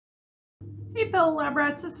Hey fellow lab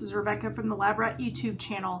rats, this is Rebecca from the Lab Rat YouTube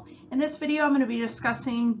channel. In this video I'm going to be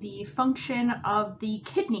discussing the function of the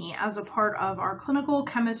kidney as a part of our clinical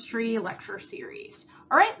chemistry lecture series.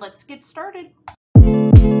 Alright, let's get started.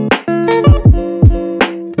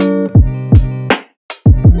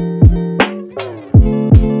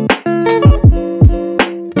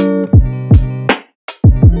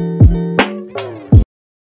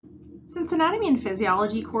 Since anatomy and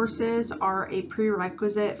physiology courses are a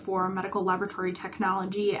prerequisite for medical laboratory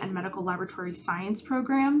technology and medical laboratory science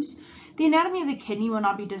programs, the anatomy of the kidney will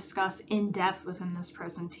not be discussed in depth within this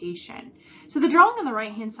presentation. So the drawing on the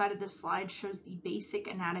right-hand side of this slide shows the basic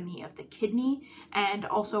anatomy of the kidney and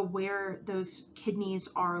also where those kidneys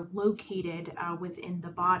are located within the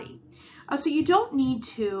body. So you don't need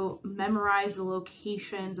to memorize the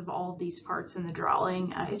locations of all of these parts in the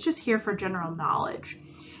drawing. It's just here for general knowledge.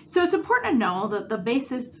 So it's important to know that the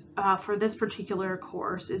basis for this particular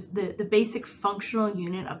course is the basic functional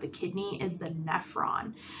unit of the kidney is the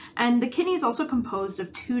nephron. And the kidney is also composed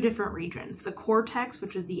of two different regions, the cortex,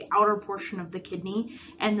 which is the outer portion of the kidney,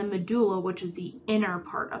 and the medulla, which is the inner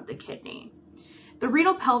part of the kidney. The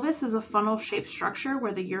renal pelvis is a funnel-shaped structure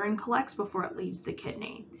where the urine collects before it leaves the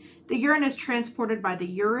kidney. The urine is transported by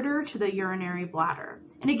the ureter to the urinary bladder.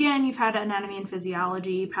 And again, you've had anatomy and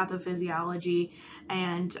physiology, pathophysiology,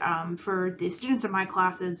 and for the students in my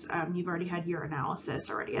classes, you've already had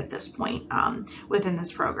urinalysis already at this point within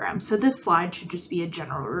this program. So this slide should just be a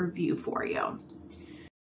general review for you.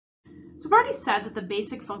 So I've already said that the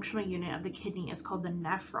basic functional unit of the kidney is called the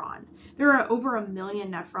nephron. There are over 1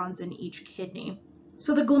 million nephrons in each kidney.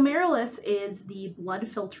 So the glomerulus is the blood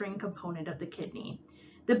filtering component of the kidney.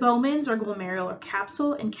 The Bowman's or glomerular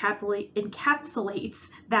capsule encapsulates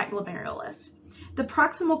that glomerulus. The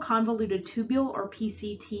proximal convoluted tubule or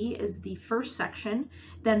PCT is the first section,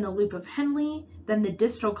 then the loop of Henle, then the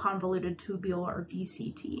distal convoluted tubule or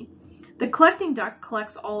DCT. The collecting duct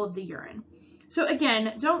collects all of the urine. So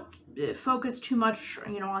again, don't focus too much,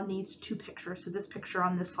 on these two pictures. So this picture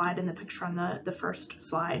on this slide and the picture on the first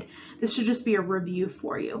slide. This should just be a review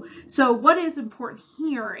for you. So what is important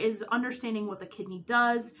here is understanding what the kidney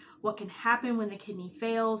does, what can happen when the kidney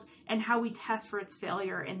fails, and how we test for its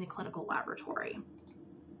failure in the clinical laboratory.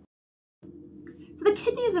 So the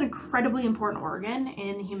kidney is an incredibly important organ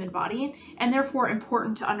in the human body and therefore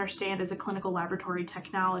important to understand as a clinical laboratory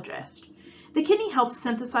technologist. The kidney helps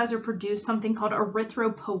synthesize or produce something called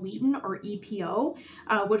erythropoietin or EPO,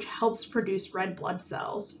 which helps produce red blood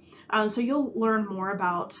cells. So you'll learn more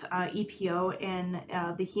about EPO in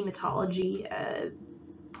the hematology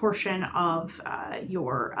portion of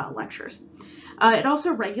your lectures. It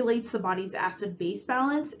also regulates the body's acid-base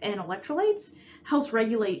balance and electrolytes, helps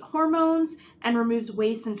regulate hormones, and removes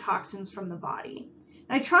waste and toxins from the body.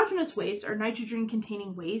 Nitrogenous waste are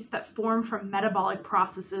nitrogen-containing waste that form from metabolic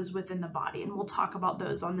processes within the body, and we'll talk about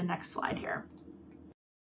those on the next slide here.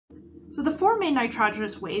 So the four main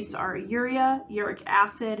nitrogenous wastes are urea, uric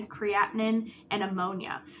acid, creatinine, and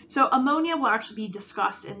ammonia. So ammonia will actually be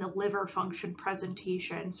discussed in the liver function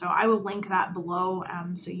presentation. So I will link that below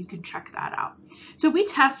so you can check that out. So we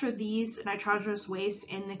test for these nitrogenous wastes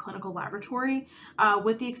in the clinical laboratory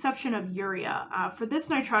with the exception of urea. For this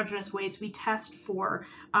nitrogenous waste, we test for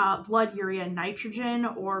blood urea nitrogen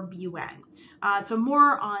or BUN. So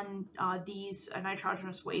more on these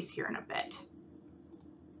nitrogenous wastes here in a bit.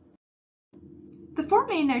 The four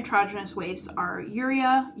main nitrogenous wastes are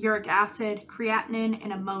urea, uric acid, creatinine,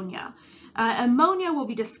 and ammonia. Ammonia will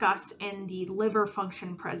be discussed in the liver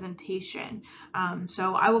function presentation.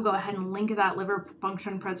 So I will go ahead and link that liver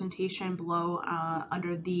function presentation below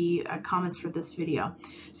under the comments for this video,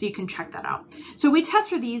 so you can check that out. So we test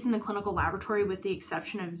for these in the clinical laboratory with the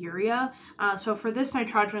exception of urea. So for this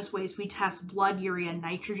nitrogenous waste, we test blood urea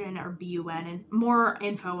nitrogen or BUN, and more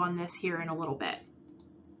info on this here in a little bit.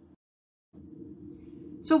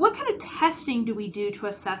 So what kind of testing do we do to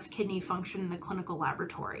assess kidney function in the clinical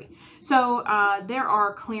laboratory? So there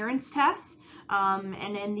are clearance tests,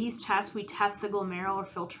 and in these tests we test the glomerular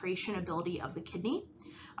filtration ability of the kidney.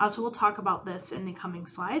 So we'll talk about this in the coming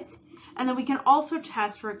slides. And then we can also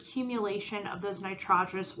test for accumulation of those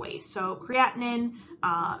nitrogenous wastes. So creatinine,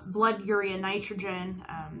 blood urea nitrogen,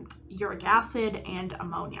 uric acid, and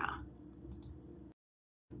ammonia.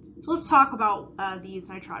 So let's talk about these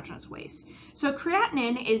nitrogenous wastes. So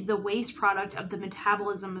creatinine is the waste product of the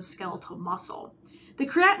metabolism of skeletal muscle. The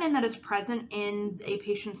creatinine that is present in a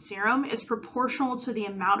patient's serum is proportional to the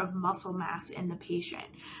amount of muscle mass in the patient.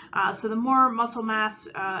 So the more muscle mass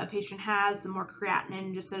a patient has, the more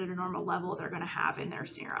creatinine just at a normal level they're going to have in their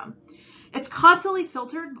serum. It's constantly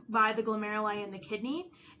filtered by the glomeruli in the kidney,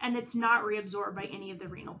 and it's not reabsorbed by any of the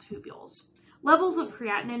renal tubules. Levels of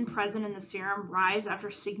creatinine present in the serum rise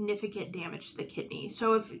after significant damage to the kidney.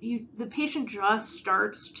 So if the patient just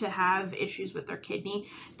starts to have issues with their kidney,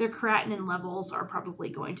 their creatinine levels are probably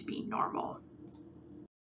going to be normal.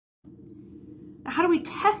 Now, how do we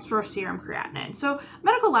test for serum creatinine? So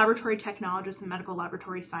medical laboratory technologists and medical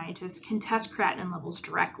laboratory scientists can test creatinine levels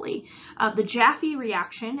directly. The Jaffe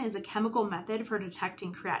reaction is a chemical method for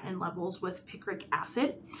detecting creatinine levels with picric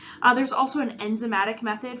acid. There's also an enzymatic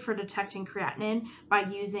method for detecting creatinine by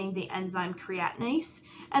using the enzyme creatinase.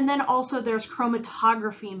 And then also there's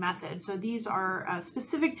chromatography methods. So these are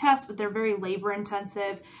specific tests, but they're very labor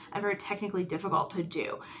intensive and very technically difficult to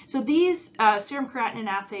do. So these serum creatinine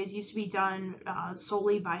assays used to be done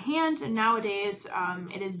solely by hand, and nowadays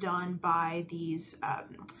it is done by these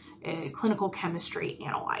clinical chemistry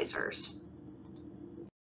analyzers.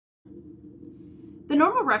 The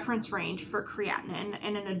normal reference range for creatinine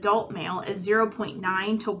in an adult male is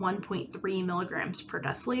 0.9 to 1.3 milligrams per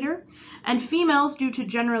deciliter, and females, due to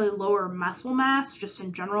generally lower muscle mass, just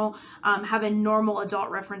in general, have a normal adult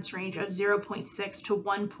reference range of 0.6 to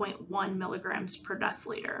 1.1 milligrams per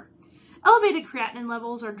deciliter. Elevated creatinine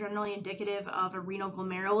levels are generally indicative of a renal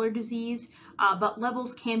glomerular disease, but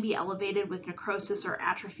levels can be elevated with necrosis or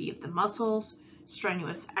atrophy of the muscles,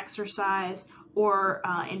 strenuous exercise, or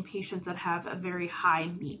in patients that have a very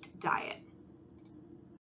high meat diet.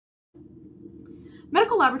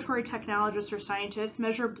 Medical laboratory technologists or scientists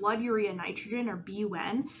measure blood urea nitrogen, or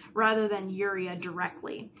BUN, rather than urea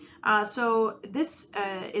directly. So this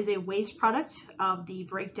is a waste product of the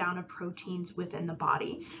breakdown of proteins within the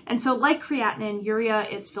body. And so like creatinine, urea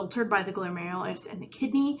is filtered by the glomerulus in the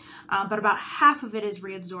kidney, but about half of it is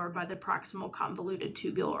reabsorbed by the proximal convoluted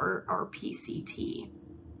tubule, or PCT.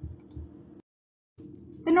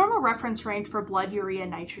 The normal reference range for blood urea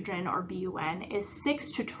nitrogen, or BUN, is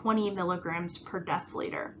 6 to 20 milligrams per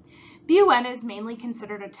deciliter. BUN is mainly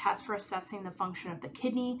considered a test for assessing the function of the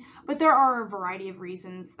kidney, but there are a variety of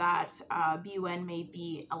reasons that BUN may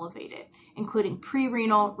be elevated, including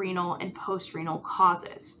pre-renal, renal, and post-renal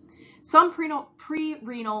causes. Some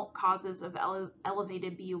pre-renal causes of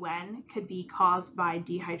elevated BUN could be caused by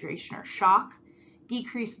dehydration or shock,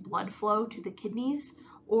 decreased blood flow to the kidneys,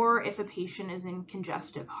 or if a patient is in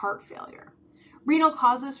congestive heart failure. Renal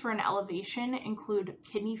causes for an elevation include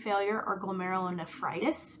kidney failure or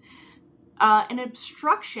glomerulonephritis. An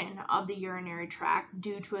obstruction of the urinary tract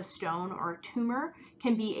due to a stone or a tumor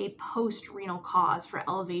can be a post-renal cause for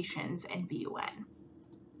elevations in BUN.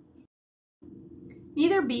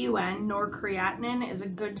 Neither BUN nor creatinine is a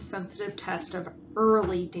good sensitive test of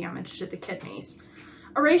early damage to the kidneys.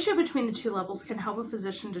 A ratio between the two levels can help a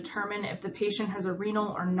physician determine if the patient has a renal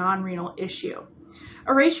or non-renal issue.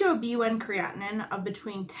 A ratio of BUN creatinine of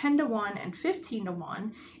between 10 to 1 and 15 to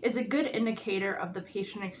 1 is a good indicator of the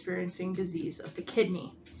patient experiencing disease of the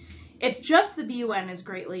kidney. If just the BUN is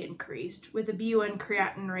greatly increased, with a BUN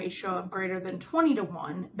creatinine ratio of greater than 20 to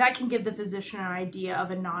 1, that can give the physician an idea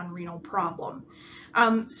of a non-renal problem.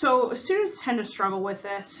 So students tend to struggle with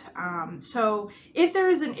this. So if there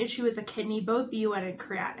is an issue with the kidney, both BUN and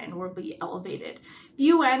creatinine will be elevated.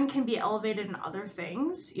 BUN can be elevated in other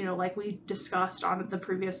things, like we discussed on the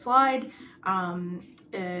previous slide.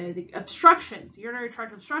 The obstructions, urinary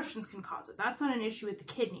tract obstructions can cause it. That's not an issue with the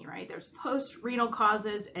kidney, right? There's post-renal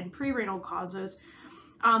causes and pre-renal causes.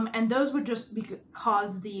 And those would just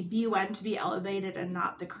cause the BUN to be elevated and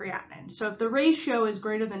not the creatinine. So if the ratio is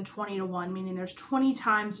greater than 20 to 1, meaning there's 20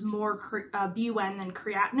 times more BUN than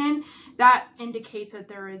creatinine, that indicates that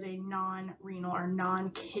there is a non-renal or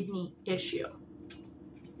non-kidney issue.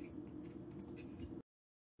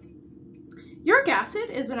 Uric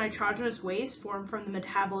acid is a nitrogenous waste formed from the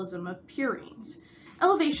metabolism of purines.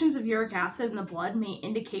 Elevations of uric acid in the blood may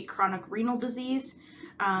indicate chronic renal disease.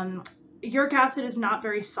 Uric acid is not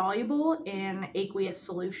very soluble in aqueous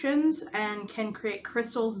solutions and can create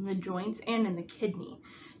crystals in the joints and in the kidney.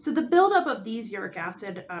 So the buildup of these uric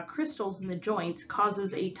acid crystals in the joints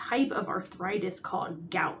causes a type of arthritis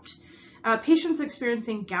called gout. Patients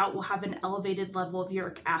experiencing gout will have an elevated level of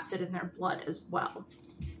uric acid in their blood as well.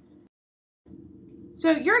 So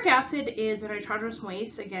uric acid is a nitrogenous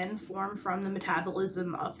waste, again, formed from the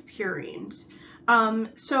metabolism of purines.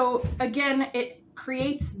 So again, it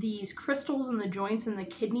creates these crystals in the joints in the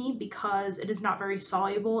kidney because it is not very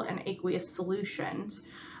soluble in aqueous solutions.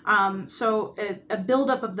 So a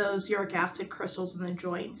buildup of those uric acid crystals in the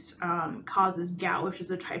joints causes gout, which is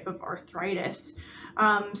a type of arthritis.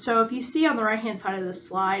 So if you see on the right-hand side of the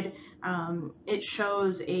slide, it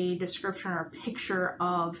shows a description or a picture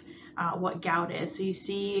of what gout is. So you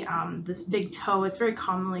see this big toe, it's very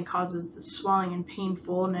commonly causes the swelling and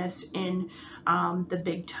painfulness in the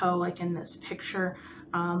big toe, like in this picture.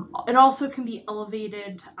 It also can be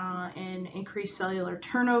elevated in increased cellular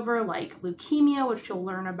turnover, like leukemia, which you'll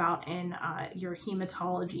learn about in your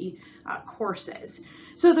hematology courses.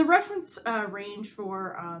 So the reference range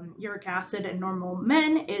for uric acid in normal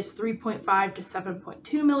men is 3.5 to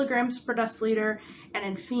 7.2 milligrams per deciliter, and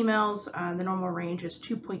in females, the normal range is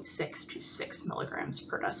 2.6 to 6 milligrams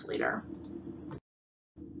per deciliter.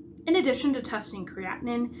 In addition to testing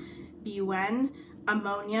creatinine, BUN,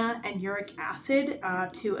 ammonia, and uric acid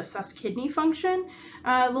to assess kidney function,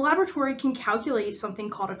 the laboratory can calculate something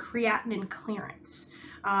called a creatinine clearance.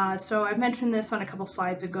 So I mentioned this on a couple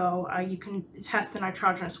slides ago. You can test the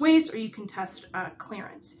nitrogenous waste, or you can test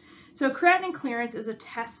clearance. So creatinine clearance is a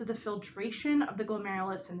test of the filtration of the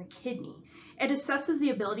glomerulus in the kidney. It assesses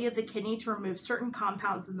the ability of the kidney to remove certain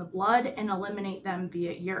compounds in the blood and eliminate them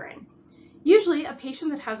via urine. Usually, a patient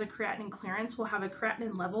that has a creatinine clearance will have a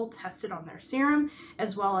creatinine level tested on their serum,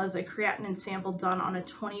 as well as a creatinine sample done on a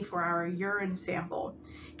 24-hour urine sample.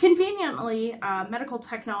 Conveniently, medical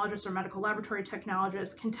technologists or medical laboratory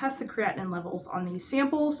technologists can test the creatinine levels on these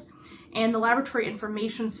samples, and the laboratory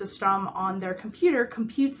information system on their computer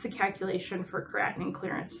computes the calculation for creatinine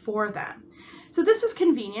clearance for them. So this is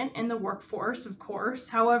convenient in the workforce, of course.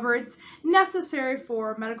 However, it's necessary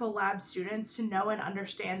for medical lab students to know and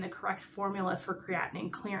understand the correct formula for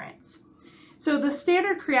creatinine clearance. So the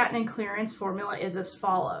standard creatinine clearance formula is as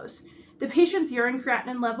follows. The patient's urine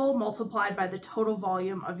creatinine level multiplied by the total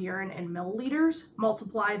volume of urine in milliliters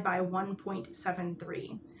multiplied by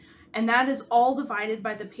 1.73. And that is all divided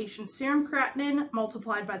by the patient's serum creatinine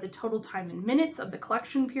multiplied by the total time in minutes of the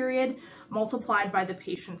collection period multiplied by the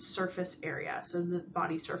patient's surface area, so the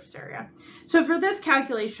body surface area. So for this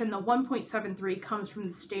calculation, the 1.73 comes from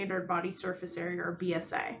the standard body surface area, or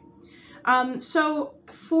BSA. So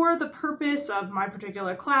for the purpose of my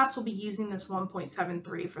particular class, we'll be using this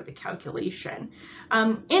 1.73 for the calculation.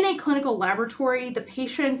 In a clinical laboratory, the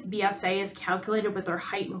patient's BSA is calculated with their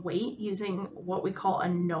height and weight using what we call a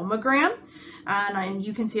nomogram, and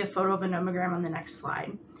you can see a photo of a nomogram on the next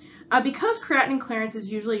slide. Because creatinine clearance is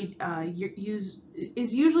usually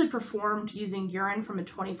performed using urine from a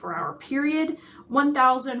 24-hour period,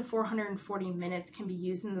 1,440 minutes can be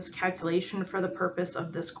used in this calculation for the purpose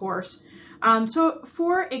of this course. So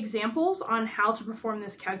for examples on how to perform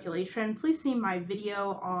this calculation, please see my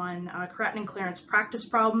video on creatinine clearance practice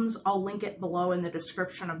problems. I'll link it below in the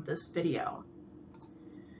description of this video.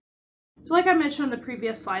 So like I mentioned on the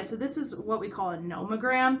previous slide, so this is what we call a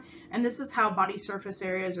nomogram, and this is how body surface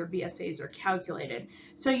areas, or BSAs, are calculated.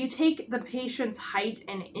 So you take the patient's height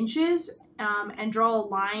in inches and draw a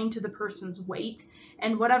line to the person's weight,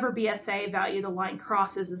 and whatever BSA value the line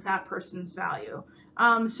crosses is that person's value.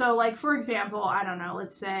 So like, for example, I don't know,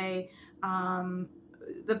 let's say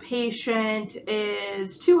the patient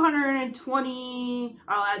is 220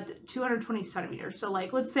 centimeters. So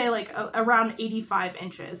like, let's say like around 85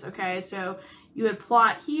 inches. Okay. So you would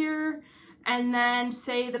plot here, and then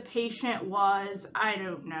say the patient was, I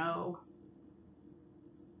don't know,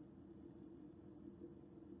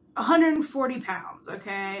 140 pounds,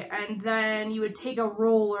 okay? And then you would take a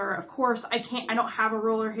ruler. Of course, I don't have a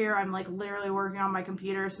ruler here. I'm like literally working on my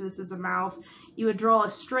computer, so this is a mouse. You would draw a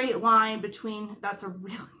straight line between, that's a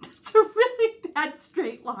really bad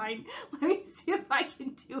straight line. Let me see if I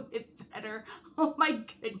can do it better. Oh my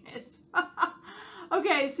goodness.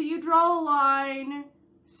 Okay, so you draw a line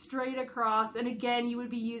straight across, and again, you would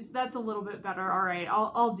be that's a little bit better. All right,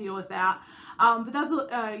 I'll deal with that. But that's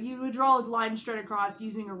you would draw a line straight across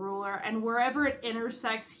using a ruler, and wherever it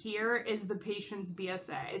intersects here is the patient's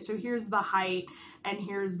BSA. So here's the height and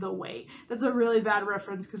here's the weight. That's a really bad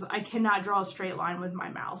reference because I cannot draw a straight line with my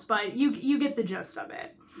mouse, but you get the gist of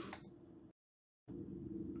it.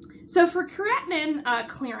 So for creatinine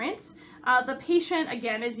clearance, the patient,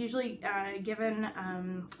 again, is usually given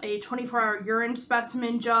a 24-hour urine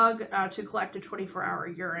specimen jug to collect a 24-hour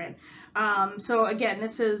urine. So again,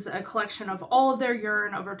 this is a collection of all of their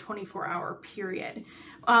urine over a 24-hour period.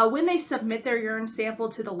 When they submit their urine sample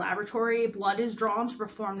to the laboratory, blood is drawn to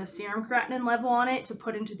perform the serum creatinine level on it to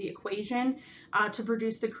put into the equation to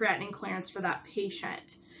produce the creatinine clearance for that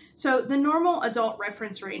patient. So the normal adult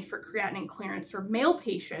reference range for creatinine clearance for male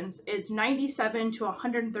patients is 97 to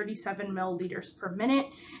 137 milliliters per minute,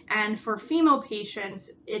 and for female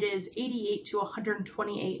patients it is 88 to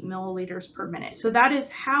 128 milliliters per minute. So that is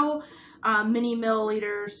how many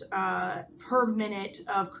milliliters per minute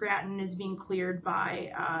of creatinine is being cleared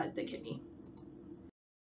by the kidney.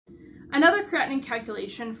 Another creatinine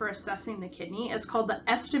calculation for assessing the kidney is called the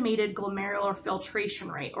estimated glomerular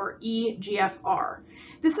filtration rate, or eGFR.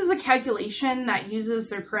 This is a calculation that uses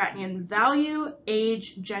the creatinine value,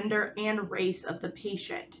 age, gender, and race of the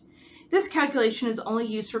patient. This calculation is only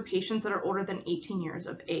used for patients that are older than 18 years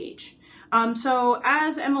of age. So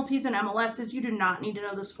as MLTs and MLSs, you do not need to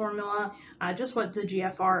know this formula, just what the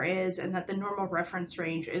GFR is and that the normal reference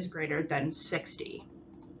range is greater than 60.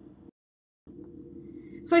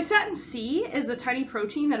 Cystatin C is a tiny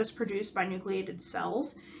protein that is produced by nucleated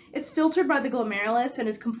cells. It's filtered by the glomerulus and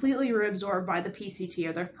is completely reabsorbed by the PCT,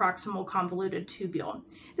 or the proximal convoluted tubule.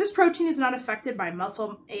 This protein is not affected by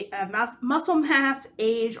muscle mass,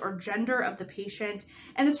 age, or gender of the patient,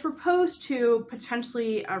 and is proposed to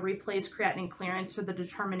potentially replace creatinine clearance for the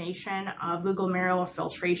determination of the glomerular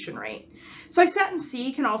filtration rate. Cystatin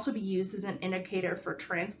C can also be used as an indicator for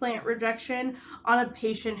transplant rejection on a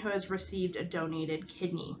patient who has received a donated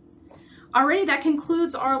kidney. Alrighty, that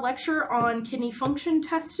concludes our lecture on kidney function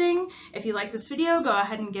testing. If you like this video, go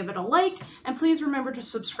ahead and give it a like, and please remember to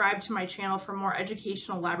subscribe to my channel for more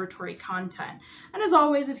educational laboratory content. And as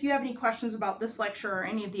always, if you have any questions about this lecture or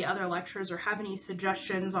any of the other lectures, or have any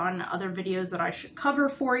suggestions on other videos that I should cover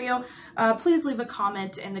for you, please leave a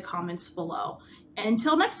comment in the comments below.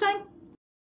 Until next time.